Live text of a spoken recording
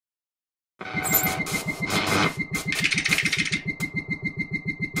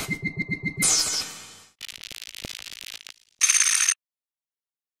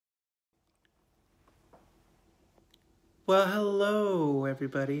Well, hello,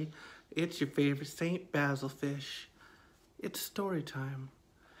 everybody. It's your favorite St. Basil fish. It's story time.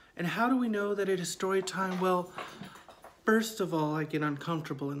 And how do we know that it is story time? Well, first of all, I get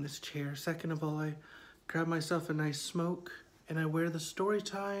uncomfortable in this chair. Second of all, I grab myself a nice smoke and I wear the story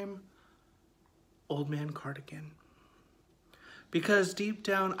time old man cardigan. Because deep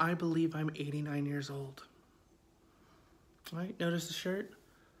down, I believe I'm 89 years old. Right? Notice the shirt?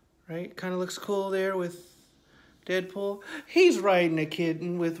 Right? Kind of looks cool there with Deadpool. He's riding a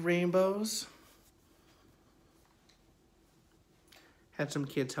kitten with rainbows. Had some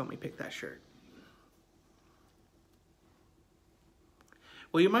kids help me pick that shirt.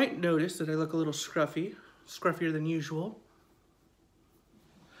 Well, you might notice that I look a little scruffier than usual.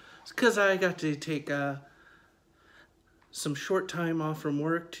 It's because I got to take some short time off from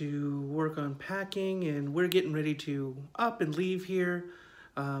work to work on packing, and we're getting ready to up and leave here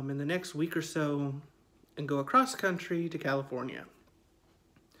in the next week or so and go across country to California.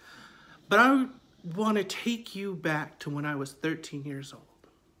 But I want to take you back to when I was 13 years old.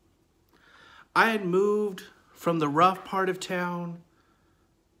 I had moved from the rough part of town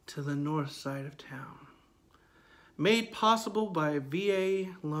to the north side of town. Made possible by a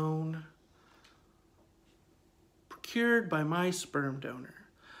VA loan procured by my sperm donor,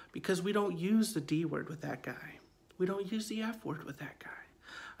 because we don't use the D word with that guy. We don't use the F word with that guy.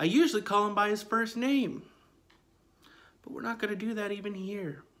 I usually call him by his first name, but we're not going to do that even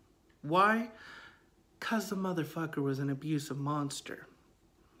here. Why? Because the motherfucker was an abusive monster.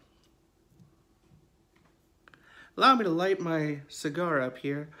 Allow me to light my cigar up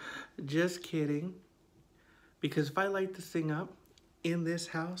here. Just kidding. Because if I light this thing up in this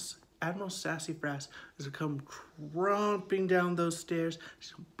house, Admiral Sassafras is going to come tromping down those stairs.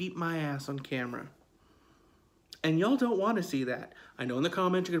 She's going to beat my ass on camera. And y'all don't want to see that. I know in the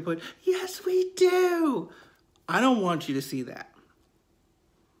comments you're going to put, yes, we do. I don't want you to see that.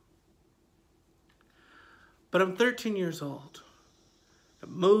 But I'm 13 years old.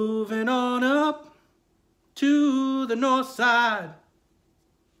 I'm moving on up to the north side.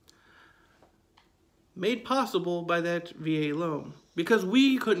 Made possible by that VA loan, because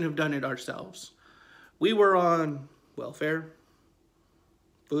we couldn't have done it ourselves. We were on welfare,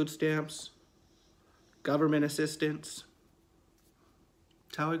 food stamps, government assistance.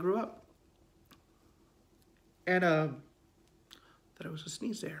 That's how I grew up. And thought it was a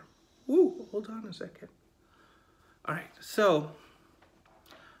sneeze there. Woo, hold on a second. All right, so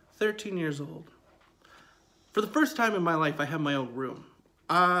 13 years old. For the first time in my life, I have my own room.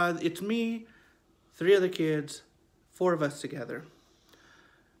 It's me, 3 other kids, 4 of us together.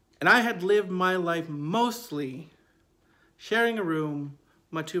 And I had lived my life mostly sharing a room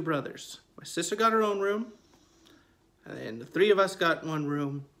with my 2 brothers. My sister got her own room, and the 3 of us got one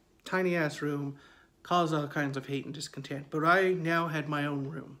room, tiny ass room, caused all kinds of hate and discontent. But I now had my own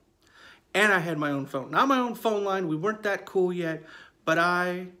room. And I had my own phone. Not my own phone line, we weren't that cool yet, but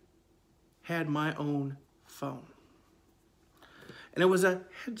I had my own phone. And it was a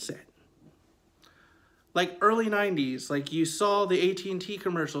headset. Like early 90s, like you saw the AT&T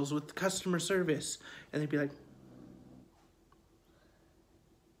commercials with customer service, and they'd be like,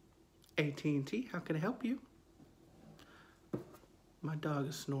 AT&T, how can I help you? My dog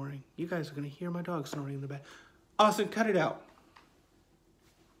is snoring. You guys are going to hear my dog snoring in the back. Austin, cut it out.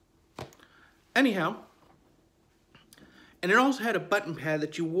 Anyhow, and it also had a button pad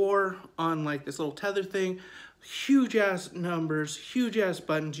that you wore on like this little tether thing. Huge ass numbers, huge ass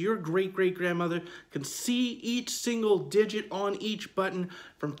buttons. Your great-great-grandmother can see each single digit on each button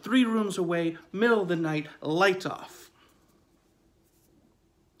from 3 rooms away, middle of the night, lights off.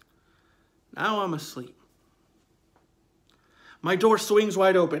 Now I'm asleep. My door swings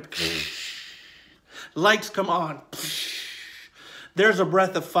wide open. Lights come on. There's a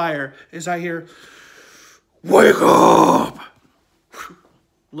breath of fire as I hear, wake up!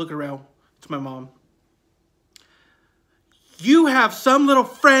 Look around. It's my mom. You have some little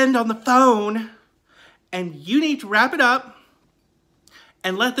friend on the phone, and you need to wrap it up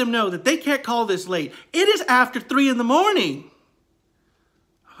and let them know that they can't call this late. It is after 3 in the morning.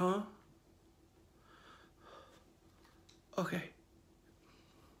 Huh? Okay.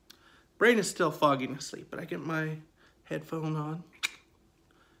 Brain is still fogging asleep, but I get my headphone on.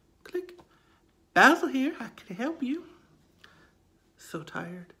 Click. Basil here. How can I help you? So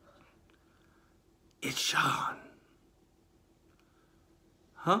tired. It's Sean.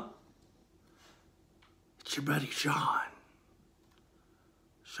 Huh? It's your buddy Sean.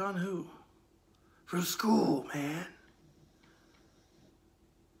 Sean who? From school, man.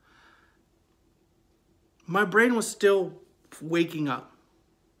 My brain was still waking up.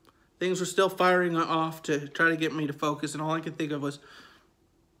 Things were still firing off to try to get me to focus, and all I could think of was,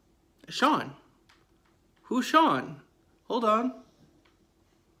 Sean. Who's Sean? Hold on.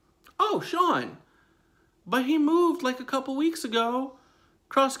 Oh, Sean. But he moved like a couple weeks ago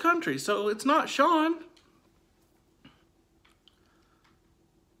cross country, so it's not Sean.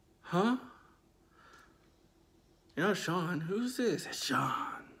 Huh? You know, Sean, who's this? It's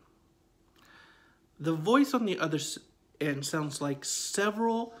Sean. The voice on the other end sounds like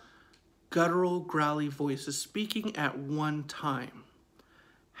several guttural, growly voices speaking at one time.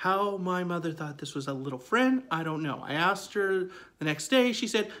 How my mother thought this was a little friend, I don't know. I asked her the next day. She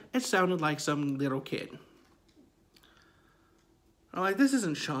said it sounded like some little kid. I'm like, this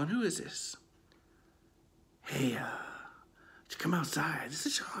isn't Sean. Who is this? Hey, come outside. This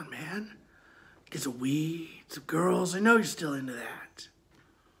is Sean, man. Get some weed, some girls. I know you're still into that.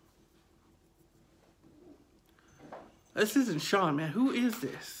 This isn't Sean, man. Who is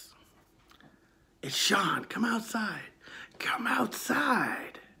this? It's Sean. Come outside. Come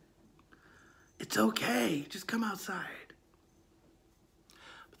outside. It's okay. Just come outside.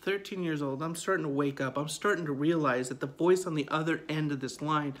 13 years old, I'm starting to wake up. I'm starting to realize that the voice on the other end of this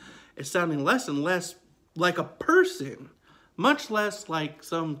line is sounding less and less like a person, much less like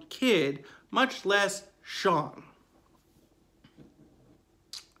some kid, much less Sean.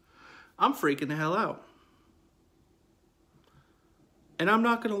 I'm freaking the hell out. And I'm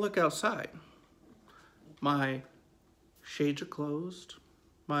not going to look outside. My shades are closed.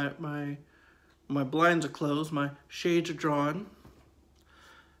 My blinds are closed. My shades are drawn.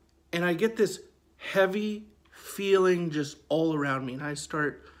 And I get this heavy feeling just all around me. And I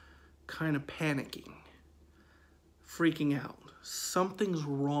start kind of panicking, freaking out. Something's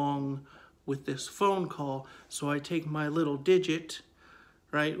wrong with this phone call. So I take my little digit,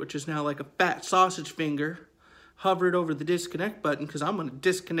 right, which is now like a fat sausage finger, hover it over the disconnect button because I'm going to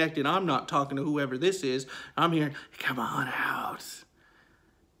disconnect it. I'm not talking to whoever this is. I'm hearing, come on out.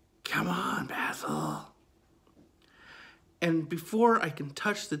 Come on, Basil. And before I can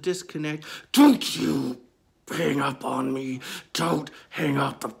touch the disconnect, don't you hang up on me. Don't hang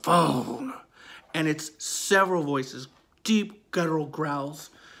up the phone. And it's several voices, deep guttural growls,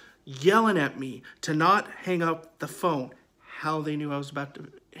 yelling at me to not hang up the phone. How they knew I was about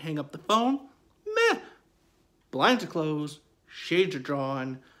to hang up the phone? Meh. Blinds are closed, shades are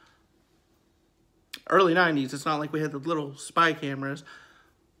drawn. Early 90s, it's not like we had the little spy cameras.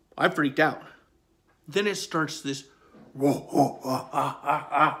 I freaked out. Then it starts this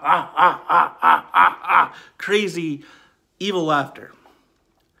crazy evil laughter.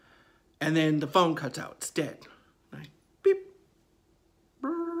 And then the phone cuts out. It's dead. Like, beep.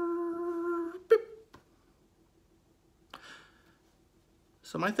 Beep.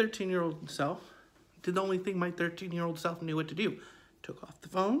 So my 13-year-old self did the only thing my 13-year-old self knew what to do. Took off the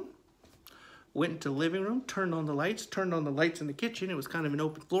phone, went into the living room, turned on the lights in the kitchen. It was kind of an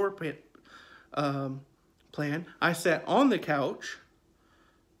open floor plan. I sat on the couch,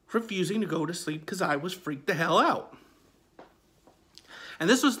 refusing to go to sleep because I was freaked the hell out. And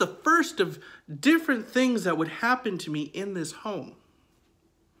this was the first of different things that would happen to me in this home.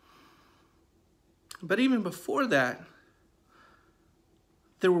 But even before that,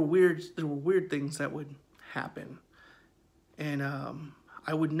 there were weird things that would happen. And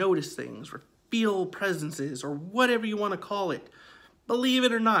I would notice things or feel presences or whatever you want to call it. Believe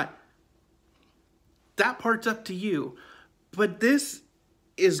it or not, that part's up to you. But this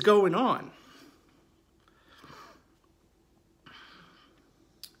is going on.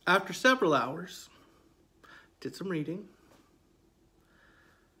 After several hours, did some reading,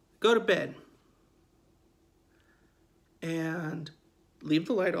 go to bed, and leave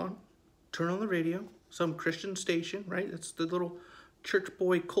the light on, turn on the radio, some Christian station, right? That's the little church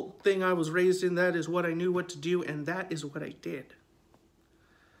boy cult thing I was raised in. That is what I knew what to do, and that is what I did.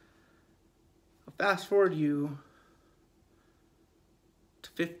 I'll fast forward you to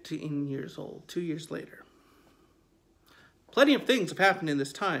 15 years old, 2 years later. Plenty of things have happened in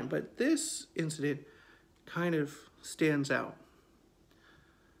this time, but this incident kind of stands out.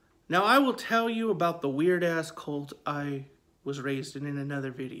 Now, I will tell you about the weird-ass cult I was raised in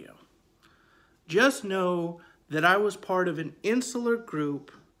another video. Just know that I was part of an insular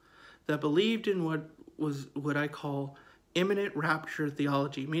group that believed in what I call imminent rapture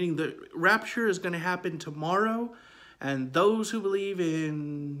theology, meaning the rapture is going to happen tomorrow, and those who believe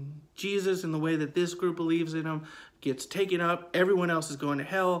in Jesus in the way that this group believes in him gets taken up. Everyone else is going to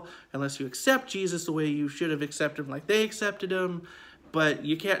hell unless you accept Jesus the way you should have accepted him, like they accepted him. But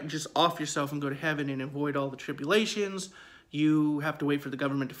you can't just off yourself and go to heaven and avoid all the tribulations. You have to wait for the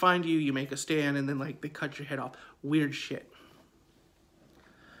government to find you. You make a stand, and then like they cut your head off. Weird shit.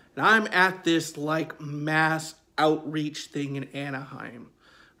 And I'm at this like mass outreach thing in Anaheim,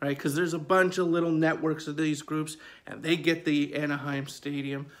 right? Because there's a bunch of little networks of these groups, and they get the Anaheim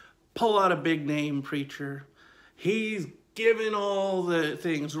Stadium, pull out a big name preacher. He's giving all the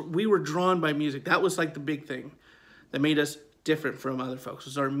things. We were drawn by music. That was like the big thing that made us different from other folks,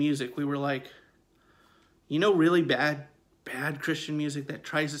 was our music. We were like, you know, really bad Christian music that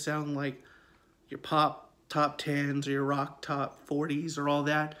tries to sound like your pop top 10s or your rock top 40s or all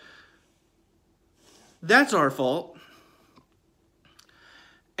that. That's our fault.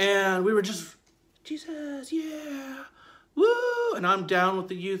 And we were just, Jesus, yeah, woo. And I'm down with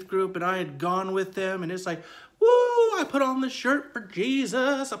the youth group, and I had gone with them, and it's like, woo, I put on the shirt for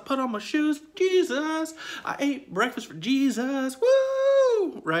Jesus. I put on my shoes for Jesus. I ate breakfast for Jesus,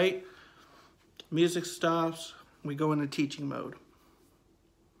 woo, right? Music stops. We go into teaching mode.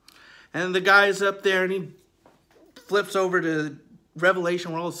 And the guy's up there, and he flips over to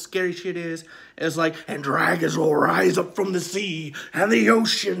Revelation, where all the scary shit is. It's like, and dragons will rise up from the sea, and the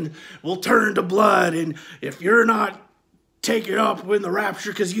ocean will turn to blood. And if you're not taken up in the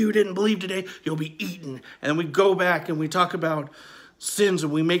rapture because you didn't believe today, you'll be eaten. And we go back and we talk about sins,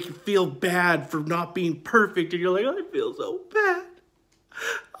 and we make you feel bad for not being perfect. And you're like, I feel so bad.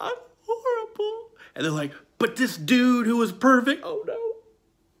 I'm horrible. And they're like, but this dude who was perfect, oh no.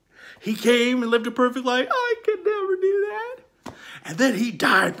 He came and lived a perfect life. I could never do that. And then he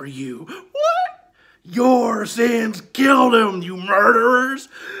died for you. What? Your sins killed him, you murderers.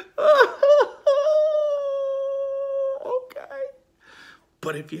 Okay.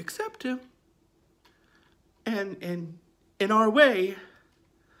 But if you accept him, and in our way,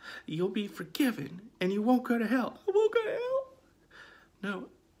 you'll be forgiven and you won't go to hell. I won't go to hell? No.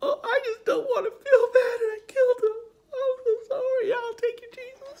 Oh, I just don't want to feel bad and I killed him. I'm so sorry. I'll take you,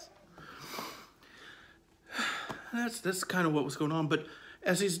 Jesus. That's kind of what was going on. But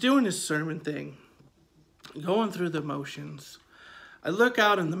as he's doing his sermon thing, going through the motions, I look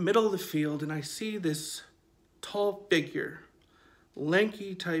out in the middle of the field and I see this tall figure,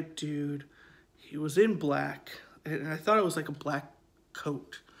 lanky type dude. He was in black, and I thought it was like a black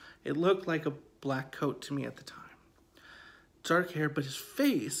coat. It looked like a black coat to me at the time. Dark hair, but his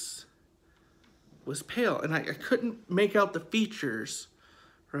face was pale, and I couldn't make out the features,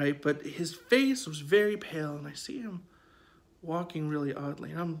 right? But his face was very pale, and I see him walking really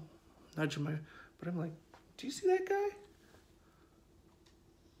oddly, and I'm nudging but I'm like, do you see that guy?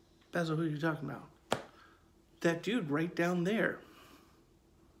 Basil, who are you talking about? That dude right down there.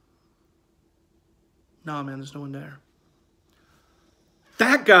 Nah, man, there's no one there.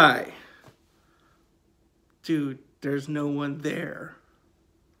 That guy. Dude, there's no one there.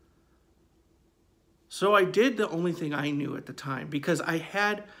 So I did the only thing I knew at the time, because I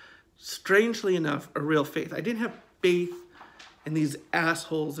had, strangely enough, a real faith. I didn't have faith in these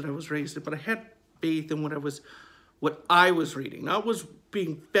assholes that I was raised in, but I had faith in what I was reading. Not what was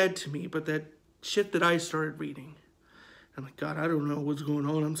being fed to me, but that shit that I started reading. I'm like, God, I don't know what's going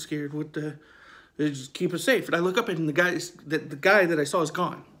on. I'm scared. Just keep us safe. And I look up and the guy that I saw is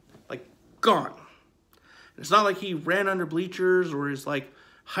gone. Like, gone. And it's not like he ran under bleachers or is like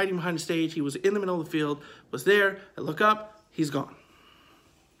hiding behind the stage. He was in the middle of the field, was there. I look up, he's gone.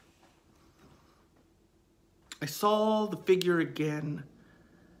 I saw the figure again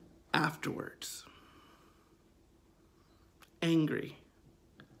afterwards. Angry.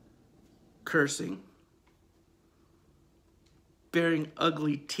 Cursing. Bearing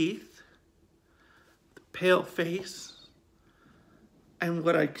ugly teeth. The pale face. And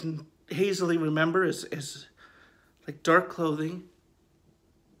what I can hazily remember is like dark clothing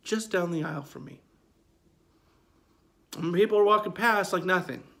just down the aisle from me. And people are walking past like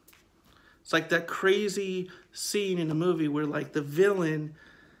nothing. It's like that crazy scene in a movie where like the villain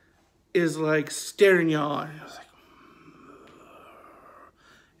is like staring you on. Like,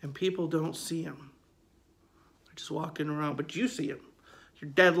 and people don't see him. They're just walking around, but you see him.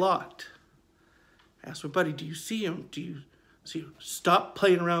 You're deadlocked. I asked my buddy, do you see him? Do you see him? Stop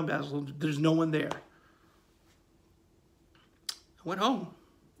playing around, Basil. There's no one there. I went home.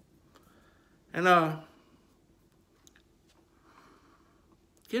 And again,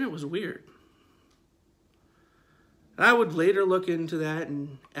 it was weird. And I would later look into that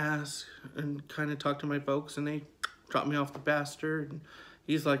and ask and kind of talk to my folks, and they dropped me off the pastor, and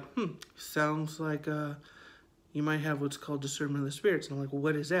he's like, sounds like you might have what's called discernment of the spirits. And I'm like, well,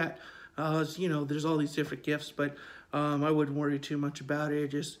 what is that? You know, there's all these different gifts, but I wouldn't worry too much about it.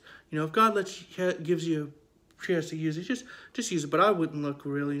 Just, you know, if God gives you a chance to use it, just use it. But I wouldn't look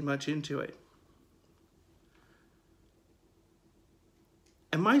really much into it.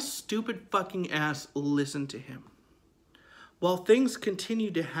 And my stupid fucking ass listened to him. while things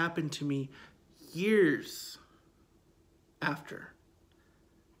continued to happen to me years after,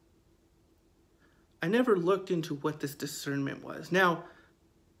 I never looked into what this discernment was. Now,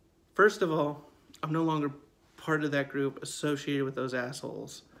 first of all, I'm no longer part of that group associated with those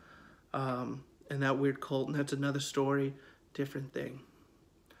assholes and that weird cult, and that's another story, different thing.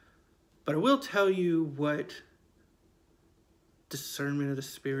 But I will tell you what discernment of the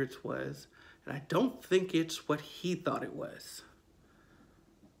spirits was, and I don't think it's what he thought it was.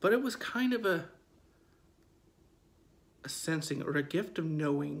 But it was kind of a sensing or a gift of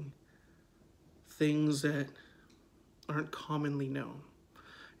knowing things that aren't commonly known.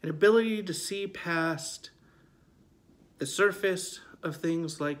 An ability to see past the surface of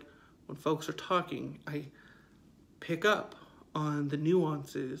things, like when folks are talking, I pick up on the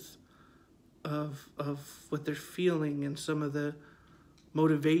nuances of what they're feeling and some of the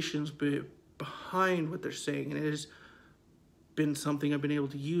motivations behind what they're saying. And it has been something I've been able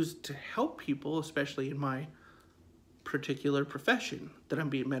to use to help people, especially in my particular profession that I'm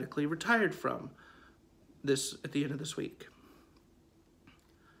being medically retired from at the end of this week.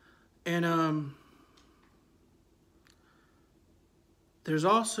 And there's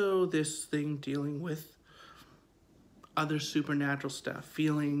also this thing dealing with other supernatural stuff,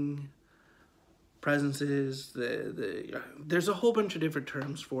 feeling presences, there's a whole bunch of different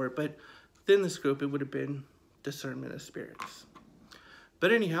terms for it, but within this group it would have been discernment of spirits.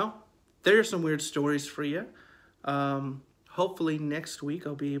 But anyhow, there are some weird stories for you. Hopefully next week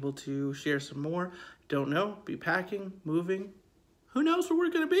I'll be able to share some more. Don't know, be packing, moving. Who knows where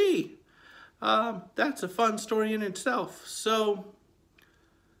we're going to be? That's a fun story in itself. So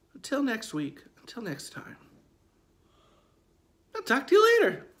until next week, until next time, I'll talk to you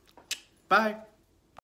later. Bye.